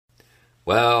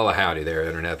Well, howdy there,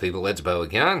 Internet people. It's Bo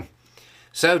again.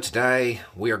 So today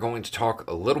we are going to talk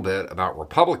a little bit about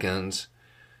Republicans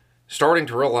starting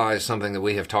to realize something that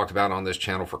we have talked about on this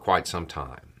channel for quite some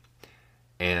time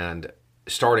and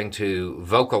starting to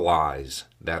vocalize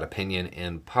that opinion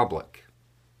in public.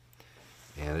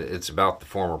 And it's about the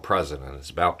former president. It's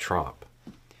about Trump.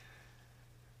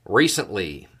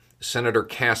 Recently, Senator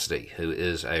Cassidy, who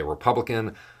is a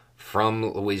Republican from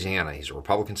Louisiana, he's a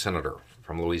Republican senator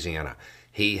from Louisiana.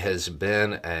 He has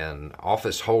been an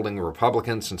office-holding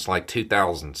Republican since like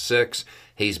 2006.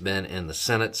 He's been in the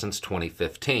Senate since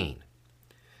 2015.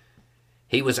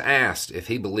 He was asked if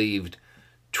he believed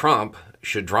Trump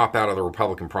should drop out of the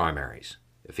Republican primaries,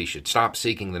 if he should stop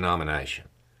seeking the nomination.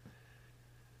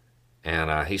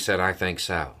 And he said, I think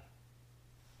so.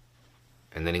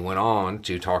 And then he went on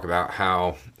to talk about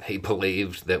how he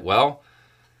believed that, well,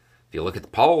 if you look at the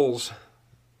polls,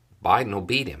 Biden will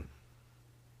beat him.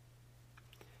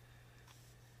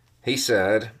 He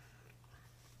said,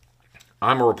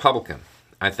 I'm a Republican.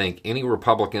 I think any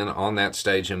Republican on that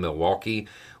stage in Milwaukee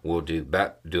will do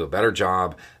a better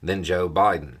job than Joe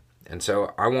Biden. And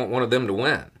so I want one of them to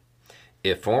win.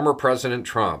 If former President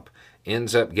Trump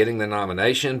ends up getting the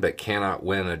nomination but cannot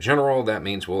win a general, that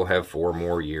means we'll have 4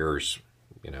 more years,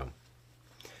 And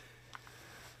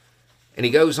he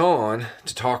goes on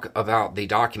to talk about the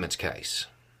documents case,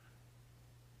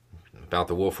 about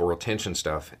the willful retention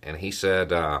stuff, and he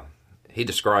said he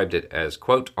described it as,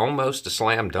 quote, almost a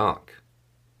slam dunk.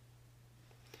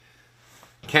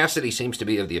 Cassidy seems to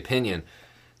be of the opinion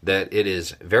that it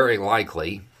is very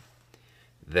likely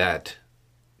that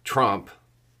Trump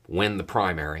win the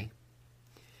primary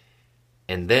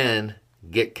and then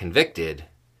get convicted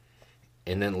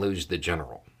and then lose the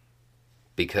general.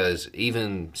 Because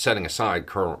even setting aside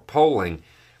current polling,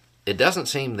 it doesn't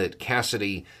seem that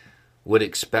Cassidy would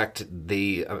expect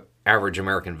the average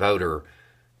American voter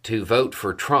to vote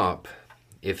for Trump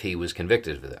if he was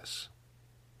convicted of this.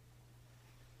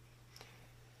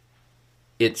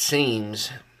 It seems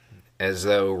as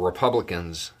though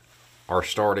Republicans are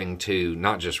starting to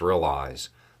not just realize,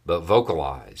 but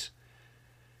vocalize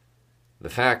the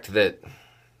fact that,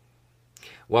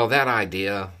 well, that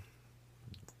idea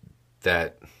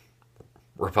that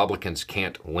Republicans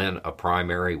can't win a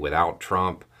primary without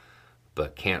Trump,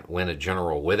 but can't win a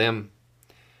general with him,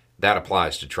 that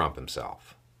applies to Trump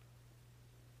himself.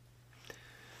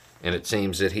 And it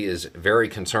seems that he is very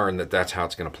concerned that that's how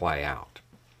it's going to play out.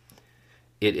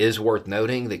 It is worth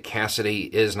noting that Cassidy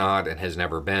is not and has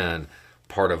never been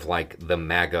part of like the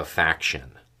MAGA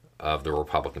faction of the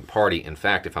Republican Party. In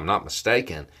fact, if I'm not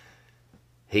mistaken,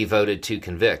 he voted to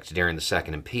convict during the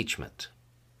second impeachment.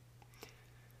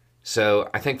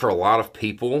 So I think for a lot of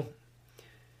people,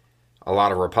 a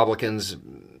lot of Republicans,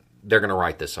 they're going to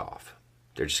write this off.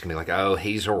 They're just going to be like, oh,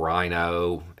 he's a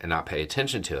rhino, and not pay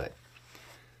attention to it.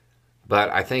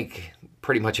 But I think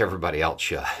pretty much everybody else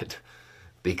should.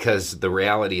 Because the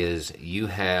reality is you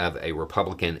have a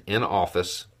Republican in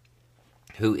office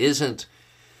who isn't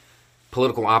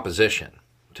political opposition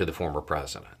to the former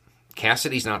president.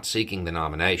 Cassidy's not seeking the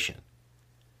nomination.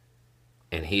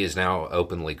 And he is now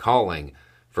openly calling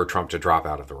for Trump to drop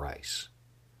out of the race.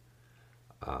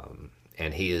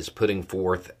 And he is putting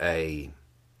forth a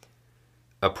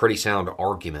pretty sound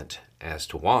argument as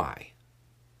to why.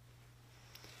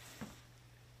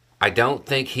 I don't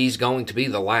think he's going to be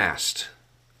the last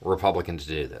Republican to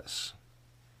do this.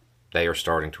 They are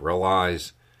starting to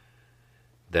realize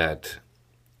that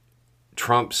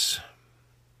Trump's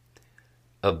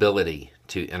ability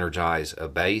to energize a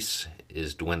base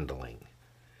is dwindling.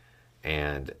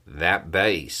 And that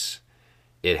base,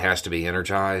 it has to be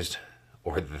energized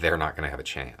or they're not going to have a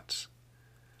chance.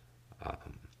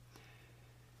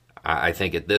 I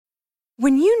think at this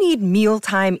When you need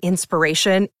mealtime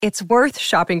inspiration, it's worth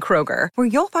shopping Kroger, where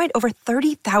you'll find over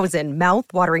 30,000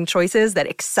 mouth-watering choices that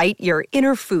excite your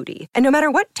inner foodie. And no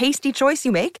matter what tasty choice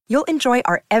you make, you'll enjoy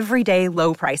our everyday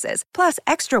low prices, plus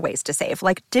extra ways to save,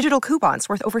 like digital coupons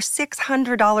worth over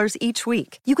 $600 each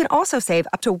week. You can also save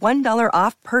up to $1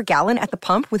 off per gallon at the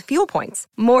pump with fuel points.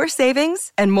 More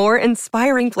savings and more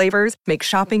inspiring flavors make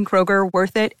shopping Kroger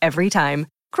worth it every time.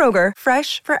 Kroger,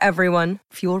 fresh for everyone.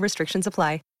 Fuel restrictions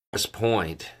apply. this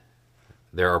point,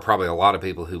 there are probably a lot of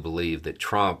people who believe that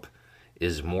Trump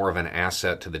is more of an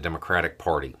asset to the Democratic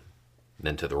Party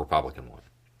than to the Republican one.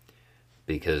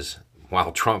 Because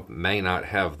while Trump may not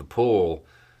have the pull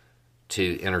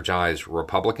to energize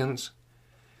Republicans,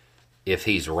 if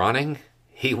he's running,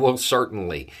 he will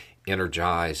certainly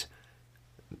energize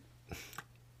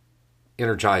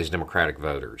Democratic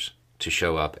voters to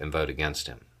show up and vote against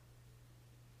him.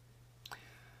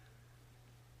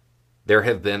 There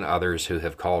have been others who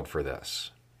have called for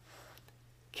this.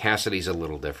 Cassidy's a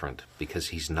little different because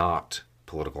he's not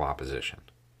political opposition.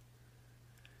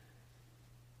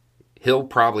 He'll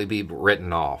probably be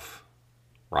written off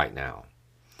right now,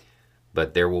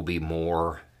 but there will be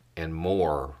more and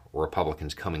more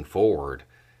Republicans coming forward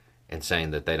and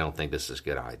saying that they don't think this is a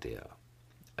good idea,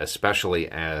 especially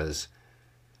as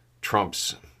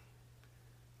Trump's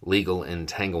legal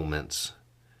entanglements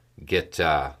get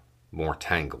more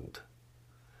tangled.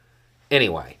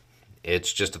 Anyway,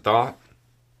 it's just a thought.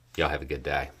 Y'all have a good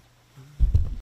day.